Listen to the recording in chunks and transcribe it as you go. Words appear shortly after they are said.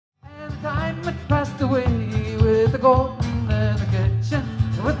Time it passed away with the golden in the kitchen.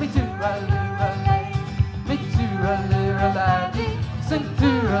 With me to rally, me to rally, sing to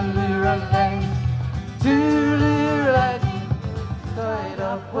rally, tied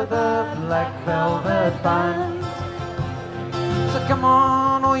up with a black velvet band. So come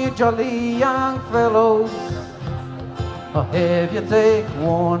on, all you jolly young fellows, or have you take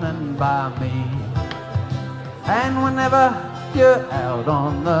warning by me. And whenever you're out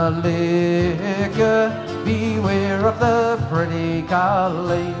on the liquor, beware of the pretty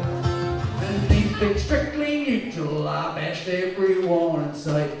colleagues. Beneath it strictly neutral, I bashed everyone in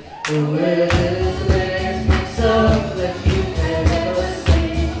sight. Oh, it is the best mix-up that you've ever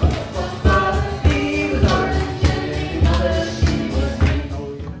seen. He was orange and another she was green. Oh,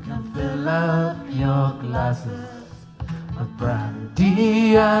 you can fill up your glasses with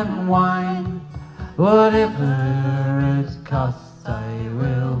brandy and wine. Whatever it costs, I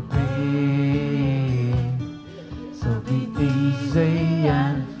will pay. So be easy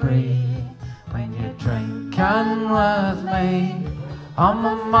and free when you're drinking with me. I'm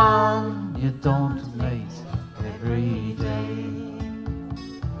a man you don't meet every day.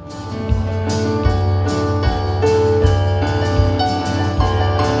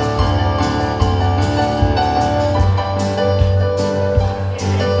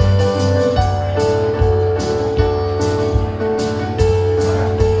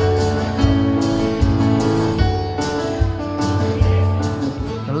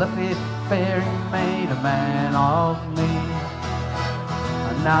 Man of me,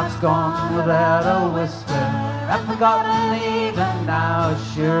 and now it's gone without a whisper. I've forgotten even now.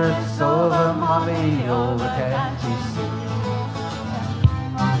 Sure, it's over, Molly, over, can't you see?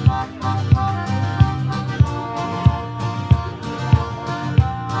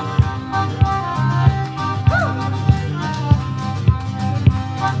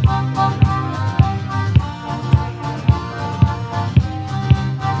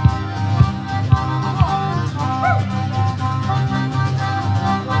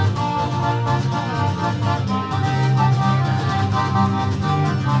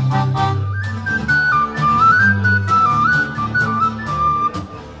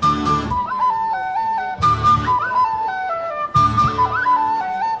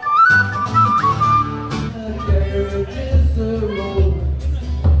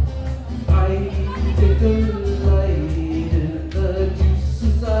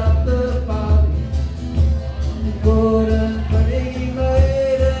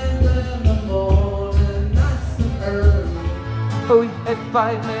 We had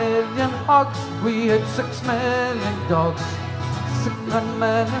 5 million hogs, we had 6 million dogs, 600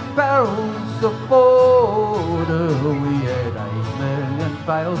 million barrels of fodder. We had 8 million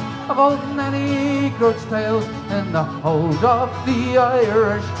bales of old Nanny Groat's tails in the hold of the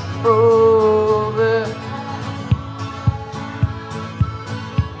Irish Rover.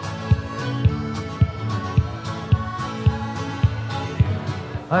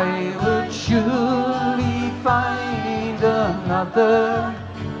 I would surely find another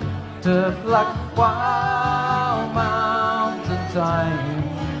to black wild mountain time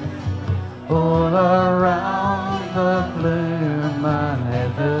all around the blooming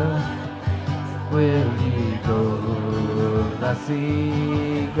heather. Will you go,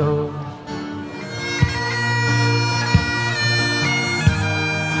 lassie, go?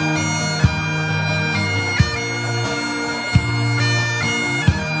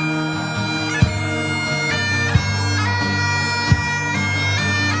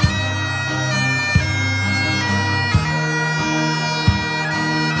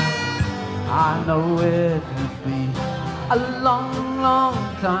 I know it could be a long, long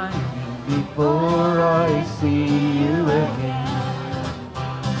time before I see you again.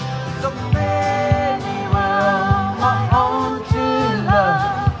 So Pennyworth, my own true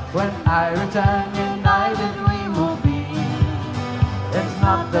love, when I return united we will be. It's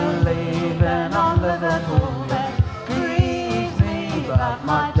not the leaving on Liverpool that grieves me, but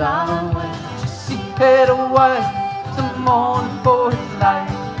my darling, when she seated away to mourn for his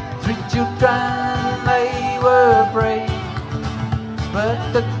life. 3 children, they were brave, but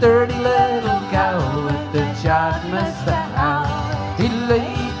the dirty little gal with the child missed the house. He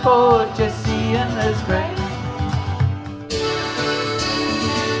lay poor Jessie in his grave.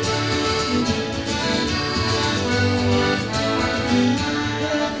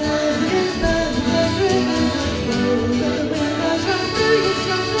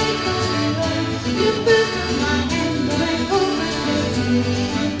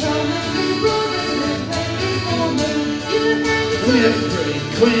 We're pretty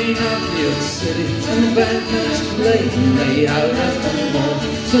queen of New York City, and the band finished playing, they out at the mall.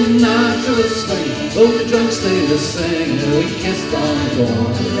 Tonight to a swing, oh the drunks stay to sing, and we kissed on the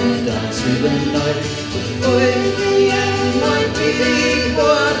corner and danced through the night. Oh, yeah, my baby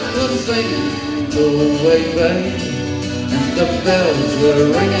boy was singing, go away, babe, and the bells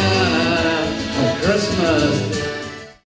were ringing on Christmas